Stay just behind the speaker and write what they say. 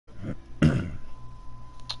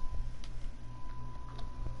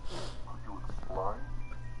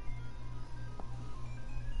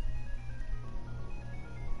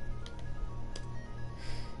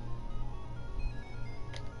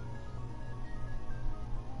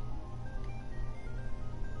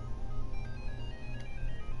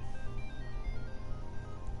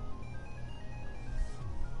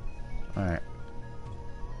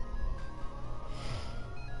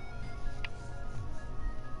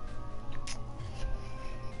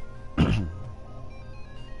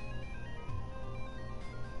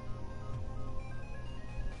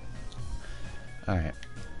Alright.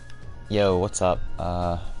 Yo, what's up?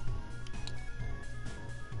 I'm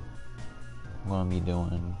gonna be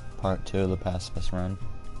doing part 2 of the pacifist run.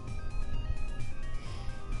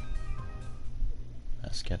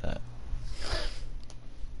 Let's get it.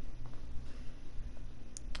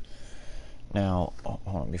 Now, hold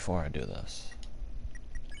on, before I do this.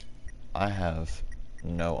 I have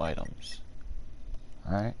no items.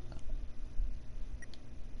 Alright?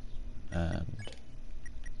 And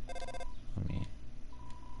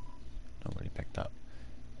nobody picked up.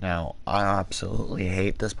 Now, I absolutely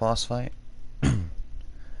hate this boss fight.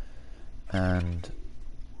 And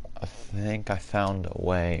I think I found a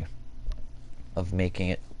way of making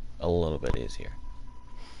it a little bit easier.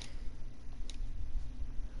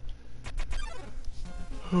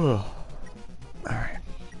 Alright.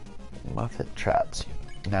 Muffet traps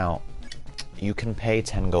you. Now, you can pay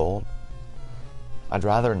 10 gold. I'd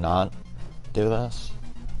rather not do this.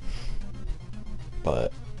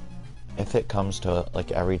 But if it comes to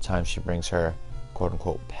like every time she brings her quote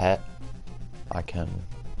unquote pet, I can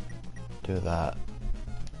do that.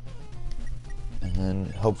 And then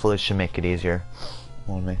hopefully she'll make it easier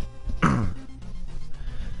on me.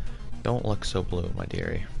 Don't look so blue, my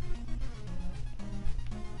dearie.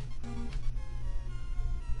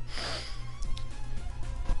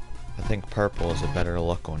 I think purple is a better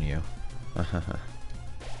look on you.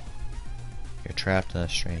 You're trapped in a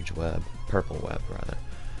strange web. Purple web, rather.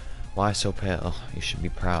 Why so pale? You should be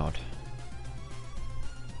proud.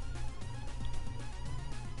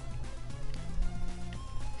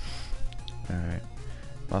 Alright.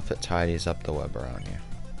 Muffet tidies up the web around you.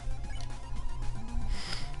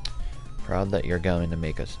 Proud that you're going to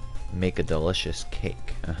make a delicious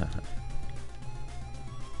cake.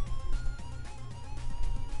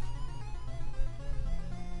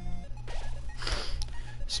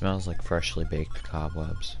 Smells like freshly baked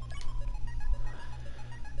cobwebs.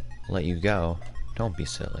 Let you go. Don't be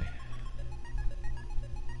silly.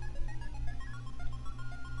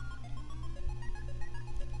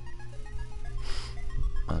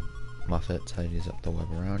 Muffet tidies up the web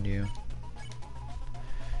around you.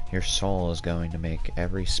 Your soul is going to make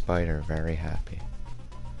every spider very happy.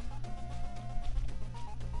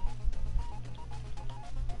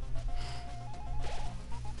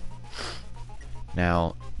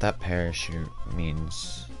 Now, that parachute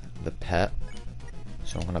means the pet,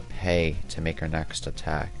 so I'm gonna pay to make her next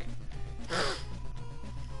attack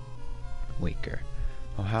weaker.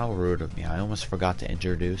 Oh, how rude of me. I almost forgot to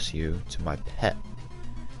introduce you to my pet.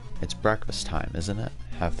 It's breakfast time, isn't it?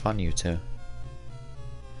 Have fun, you two.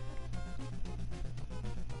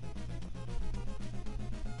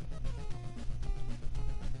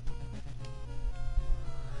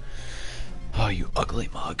 Oh, you ugly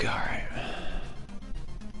mug. Alright.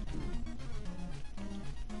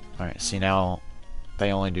 Alright, see now,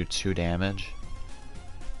 they only do 2 damage.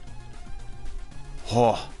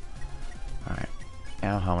 Oh! Alright,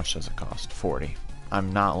 now how much does it cost? 40.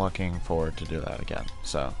 I'm not looking forward to do that again,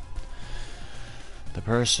 so. The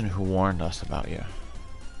person who warned us about you.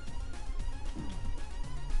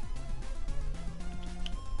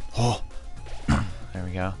 Oh! There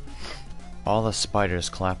we go. All the spiders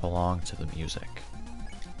clap along to the music.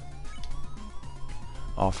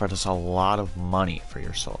 Offered us a lot of money for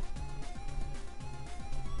your soul.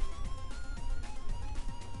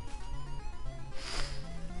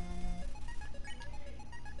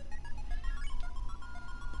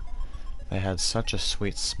 They had such a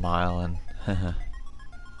sweet smile and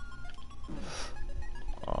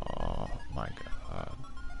oh my god.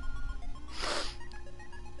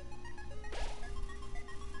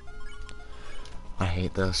 I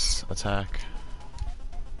hate this attack.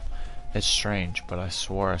 It's strange, but I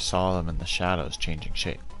swore I saw them in the shadows changing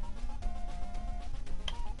shape.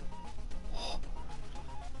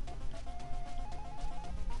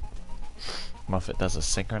 Muffet does a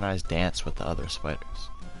synchronized dance with the other spiders.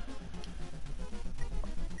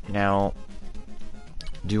 Now,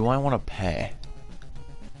 do I want to pay?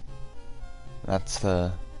 That's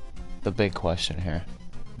the big question here.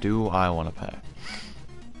 Do I want to pay?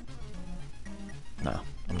 No,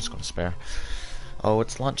 I'm just gonna spare. Oh,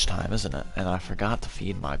 it's lunchtime, isn't it? And I forgot to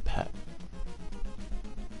feed my pet.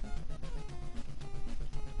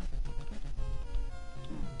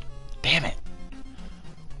 Damn it!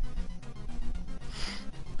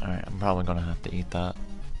 Alright, I'm probably gonna have to eat that.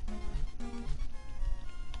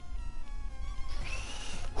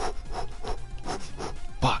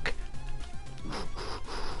 Fuck!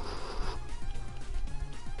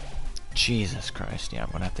 Jesus Christ, yeah,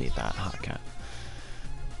 I'm gonna have to eat that hot cat.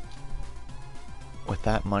 With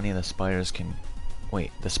that money, the spiders can...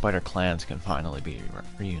 Wait, the spider clans can finally be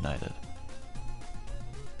reunited.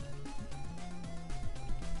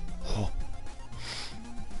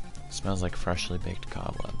 Smells like freshly baked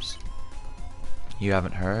cobwebs. You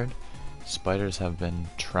haven't heard? Spiders have been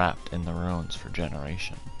trapped in the ruins for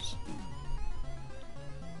generations.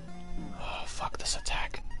 Oh, fuck this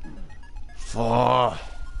attack. Fuck!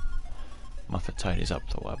 Muffet tidies up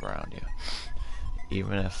the web around you.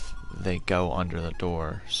 Even if they go under the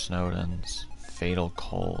door, Snowden's fatal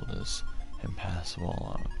cold is impassable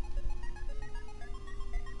alone.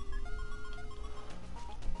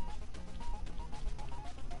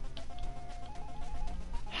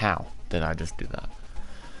 How did I just do that?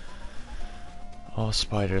 All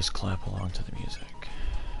spiders clap along to the music.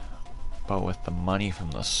 But with the money from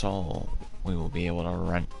the soul, we will be able to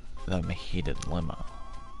rent them a heated limo.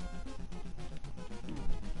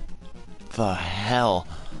 The hell?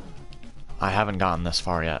 I haven't gotten this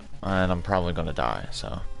far yet, and I'm probably gonna die,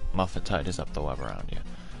 so Muffet tidies up the web around you.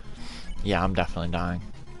 Yeah, I'm definitely dying.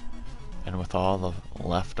 And with all the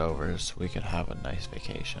leftovers, we could have a nice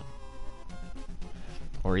vacation.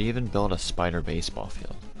 Or even build a spider baseball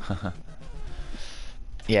field.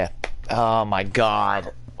 Yeah. Oh my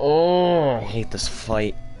god. Oh, I hate this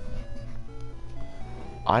fight.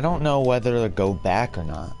 I don't know whether to go back or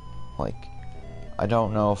not. Like, I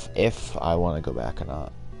don't know if I want to go back or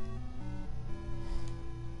not.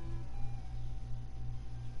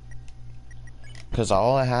 Because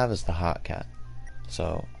all I have is the hot cat.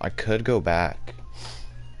 So, I could go back.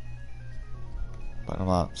 But I'm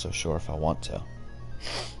not so sure if I want to.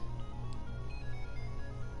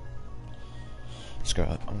 Screw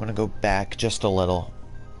it. I'm gonna go back just a little.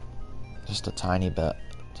 Just a tiny bit.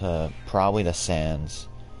 To probably the sands.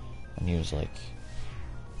 And use like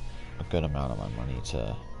a good amount of my money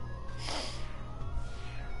to...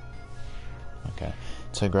 Okay.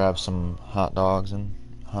 To grab some hot dogs and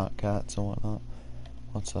hot cats and whatnot.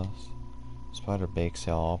 What's this? Spider bake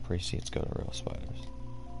sale. All proceeds go to real spiders.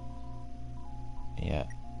 Yeah.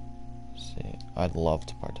 See, I'd love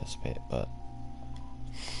to participate, but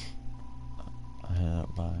I ended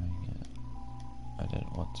up buying it. I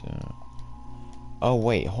didn't want to. Oh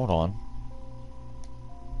wait, hold on.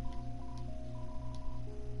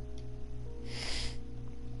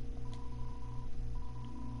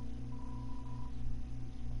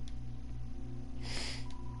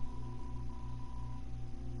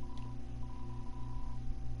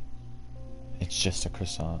 It's just a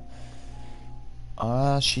croissant.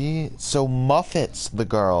 So Muffet's the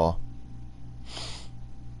girl.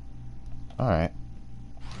 Alright.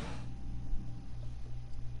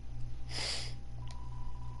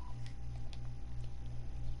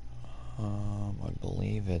 I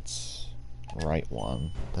believe it's right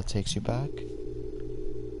one that takes you back.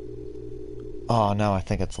 Oh no, I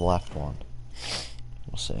think it's left one.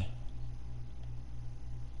 We'll see.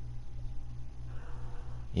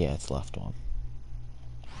 Yeah, it's left one.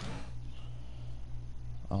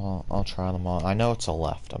 I'll try them all. I know it's a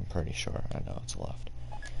left, I'm pretty sure. I know it's a left.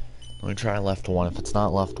 Let me try left one. If it's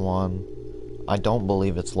not left one, I don't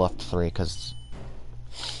believe it's left three, because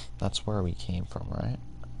that's where we came from, right?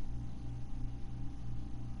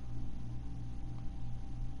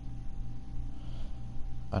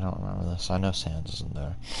 I don't remember this. I know Sans isn't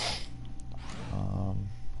there.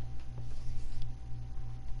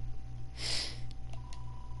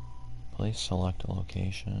 Please select a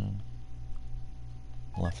location.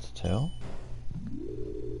 Left 2.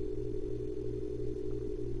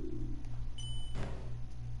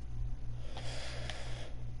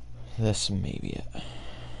 This may be it.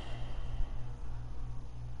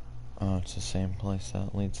 Oh, it's the same place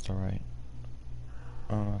that leads to right.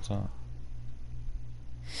 Oh, no, it's not.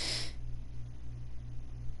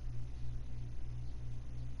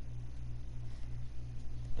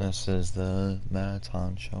 This is the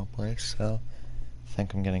Marathon show place, so I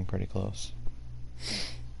think I'm getting pretty close.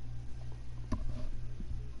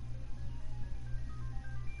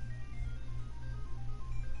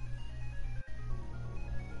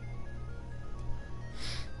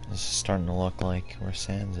 This is starting to look like where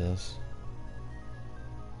Sans is.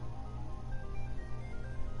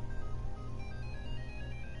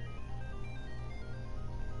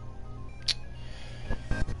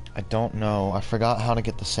 I don't know. I forgot how to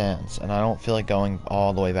get the Sands, and I don't feel like going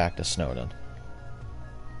all the way back to Snowden.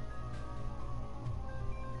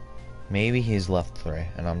 Maybe he's left 3,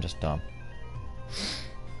 and I'm just dumb.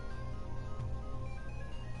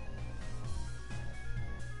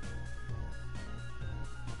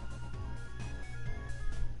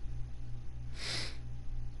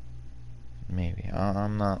 Maybe.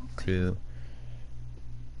 I'm not too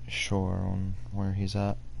sure on where he's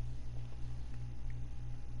at.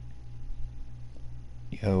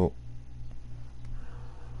 Yo.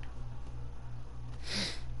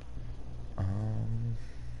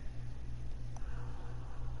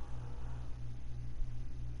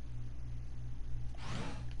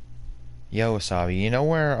 Yo, Wasabi, you know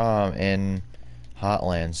where, in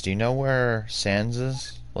Hotlands, do you know where Sans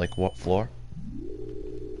is? Like, what floor?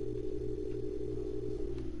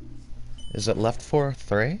 Is it left floor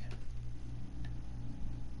 3?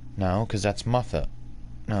 No, because that's Muffet.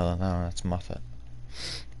 No, that's Muffet.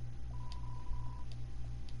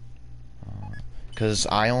 Because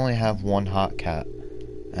I only have one hot cat,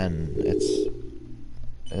 and it's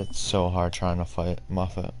so hard trying to fight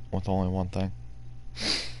Muffet with only one thing.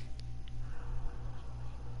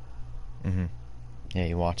 Yeah,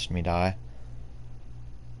 you watched me die.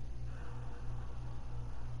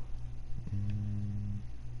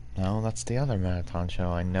 No, that's the other Marathon show.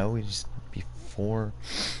 I know he's before...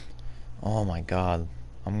 Oh my god.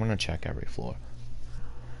 I'm gonna check every floor.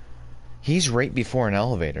 He's right before an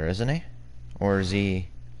elevator, isn't he? Or is he...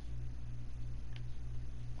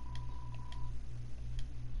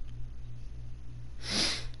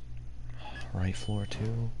 Right floor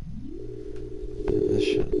 2? This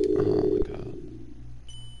shit... Oh my god.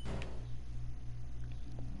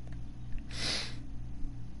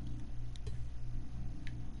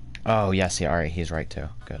 Oh, yes, yeah, alright, he's right too.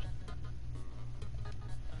 Good.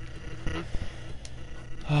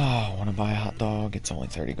 Oh, wanna buy a hot dog? It's only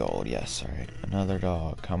 30 gold. Yes, alright. Another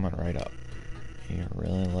dog coming right up. You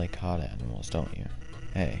really like hot animals, don't you?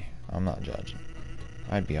 Hey, I'm not judging.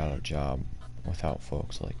 I'd be out of job without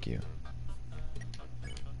folks like you.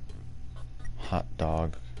 Hot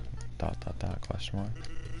dog... ... question mark.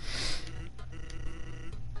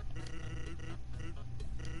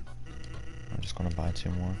 I'm just gonna buy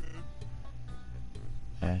 2 more.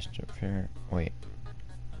 Astrophere... Wait.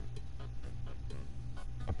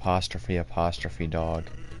 Apostrophe dog.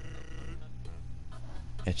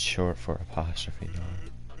 It's short for apostrophe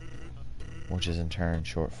dog, which is in turn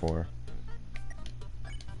short for...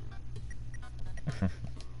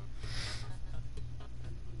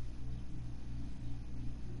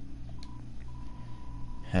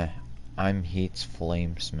 Heh, I'm Heat's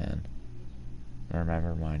Flamesman.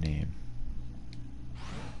 Remember my name.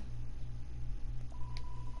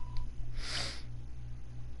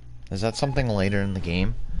 Is that something later in the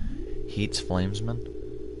game? Heat's Flamesman?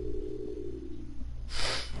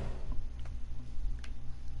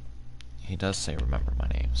 He does say remember my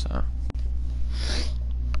name, so...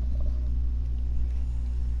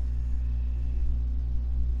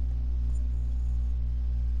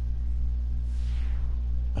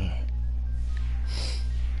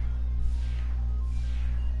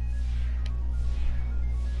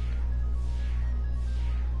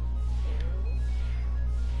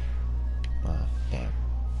 Damn.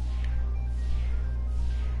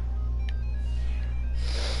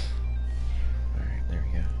 Alright, there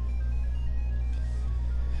we go.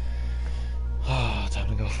 Time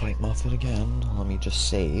to go fight Muffet again. Let me just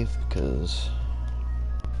save, because...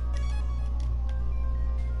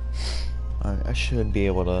 I should be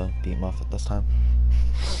able to beat Muffet this time.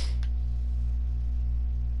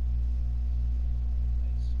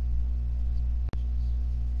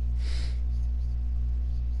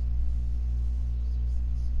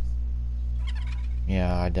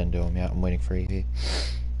 Yeah, I didn't do him yet. I'm waiting for Evie.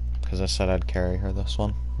 Because I said I'd carry her this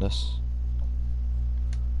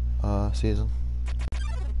season.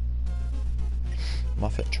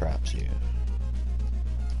 Muffet traps you.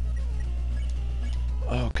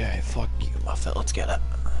 Okay, fuck you, Muffet. Let's get it.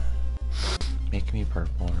 Make me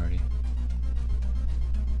purple already.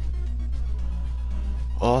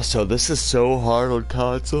 Also, this is so hard on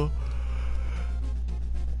console.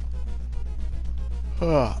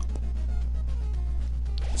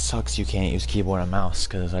 Sucks you can't use keyboard and mouse,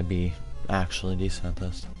 because I'd be actually decent at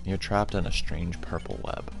this. You're trapped in a strange purple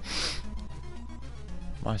web.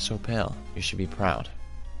 Why so pale? You should be proud.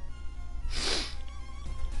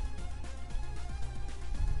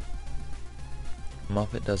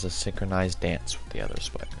 Muffet does a synchronized dance with the other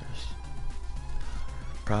spiders.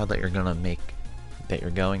 Proud that you're going to make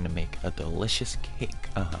a delicious cake.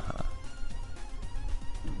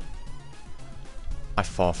 I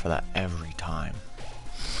fall for that every time.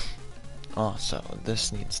 Also,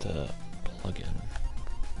 this needs to plug in.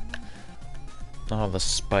 All the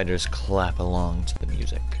spiders clap along to the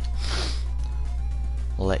music.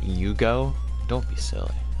 Let you go? Don't be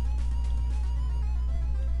silly.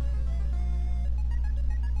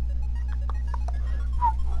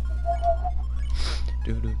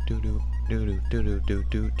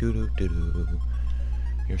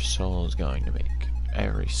 Your soul is going to make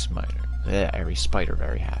every spider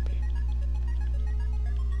very happy.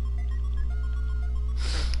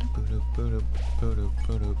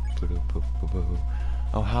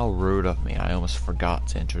 Oh, how rude of me. I almost forgot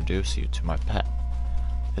to introduce you to my pet.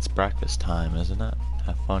 It's breakfast time, isn't it?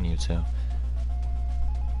 Have fun, you two.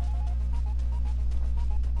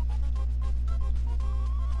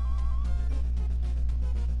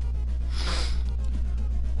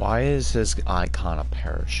 Why is his icon a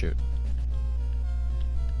parachute?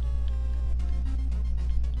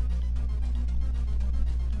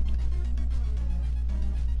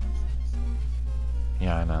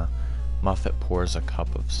 Yeah, I know. Muffet pours you a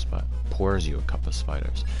cup of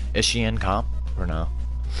spiders. Is she in comp or no?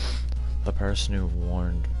 The person who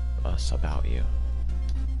warned us about you.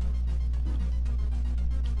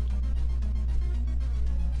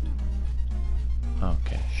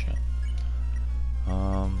 Okay, shit.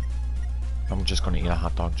 I'm just gonna eat a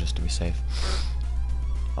hot dog just to be safe.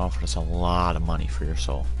 Offered us a lot of money for your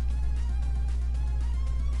soul.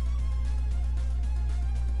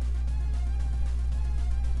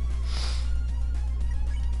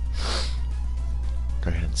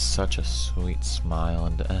 They had such a sweet smile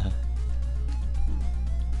and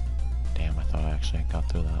damn, I thought I actually got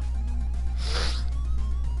through that.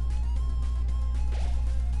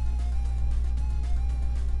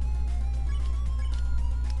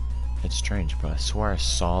 It's strange, but I swear I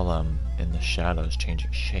saw them in the shadows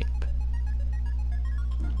changing shape.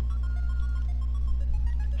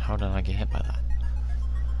 How did I get hit by that?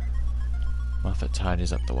 Muffet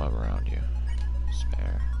tidies up the web around you.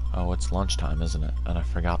 Spare. Oh, it's lunchtime, isn't it? And I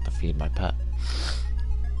forgot to feed my pet.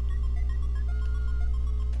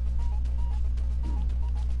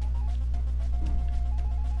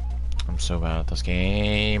 I'm so bad at this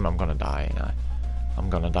game. I'm gonna die, ain't I? I'm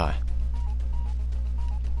gonna die.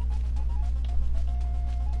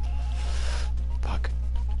 Fuck.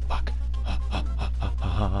 Fuck.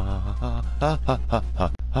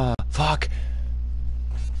 Fuck.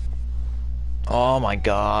 Oh my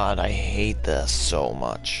god, I hate this so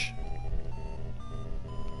much.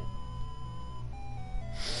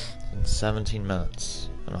 In 17 minutes,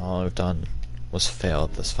 and all I've done was fail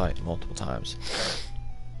at this fight multiple times.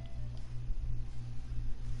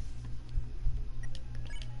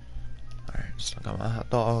 Alright, still got my hot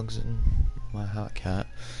dogs and my hot cat.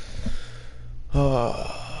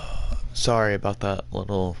 Oh, sorry about that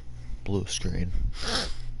little blue screen.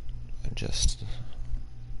 I'm just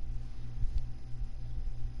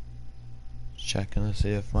checking to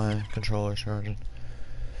see if my controller's charging.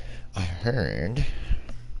 I heard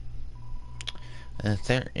a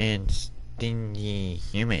certain stingy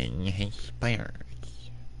human hates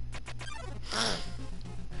spiders.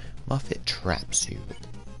 Muffet traps you.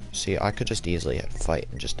 See, I could just easily hit fight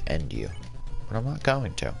and just end you, but I'm not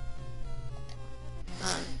going to.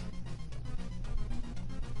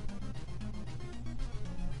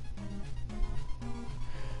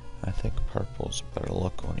 I think purple's a better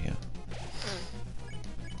look on you.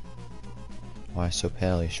 Why so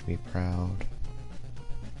pale? You should be proud.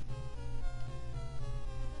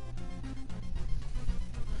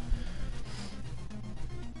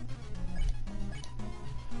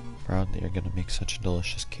 Proud that you're gonna make such a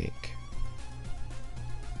delicious cake.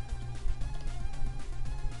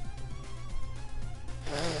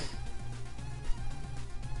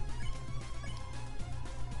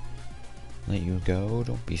 Let you go?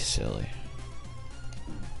 Don't be silly.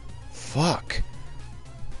 Fuck!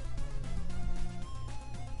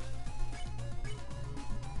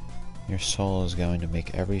 Your soul is going to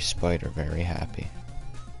make every spider very happy.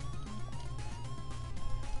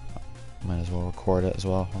 Might as well record it as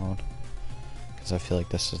well, hold on. Because I feel like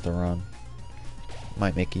this is the run.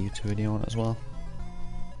 Might make a YouTube video on it as well.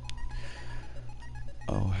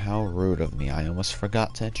 Oh, how rude of me. I almost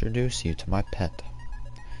forgot to introduce you to my pet.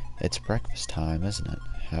 It's breakfast time, isn't it?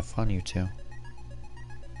 Have fun, you two.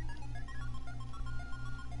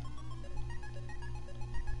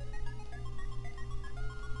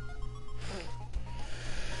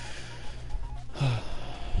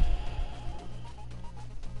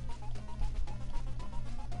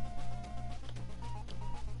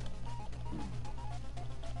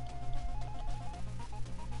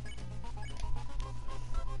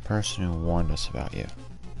 Person who warned us about you.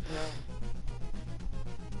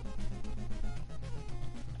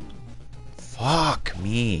 Fuck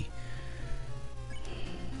me.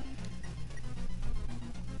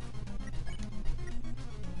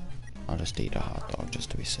 I'll just eat a hot dog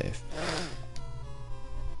just to be safe.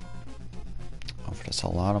 Offered us a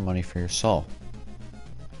lot of money for your soul.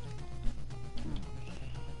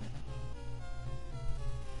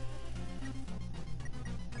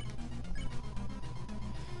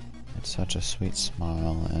 It's such a sweet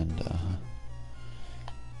smile and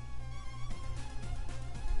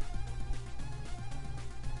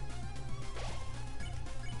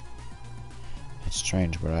it's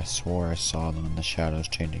strange, but I swore I saw them in the shadows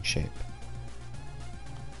changing shape.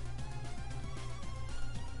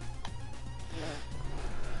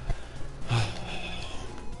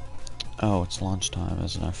 Oh, it's lunchtime,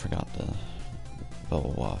 isn't it? I forgot to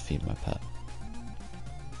Go feed my pet.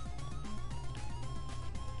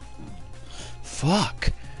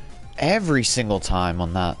 Fuck! Every single time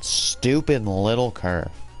on that stupid little curve.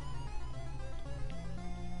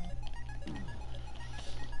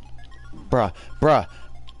 Bruh.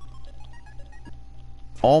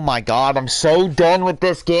 Oh my god, I'm so done with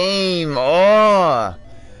this game. Oh,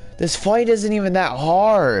 this fight isn't even that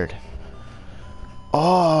hard.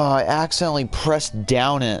 Oh, I accidentally pressed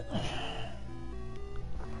down it.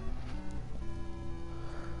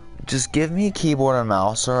 Just give me a keyboard and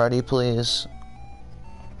mouse already, please.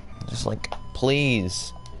 Just like,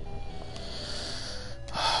 please.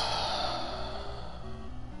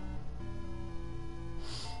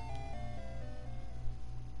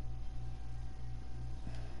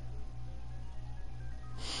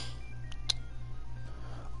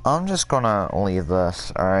 I'm just gonna leave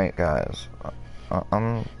this, alright guys.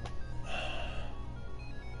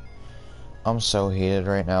 I'm so heated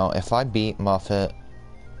right now. If I beat Muffet,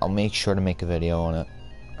 I'll make sure to make a video on it.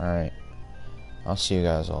 Alright. I'll see you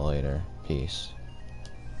guys all later. Peace.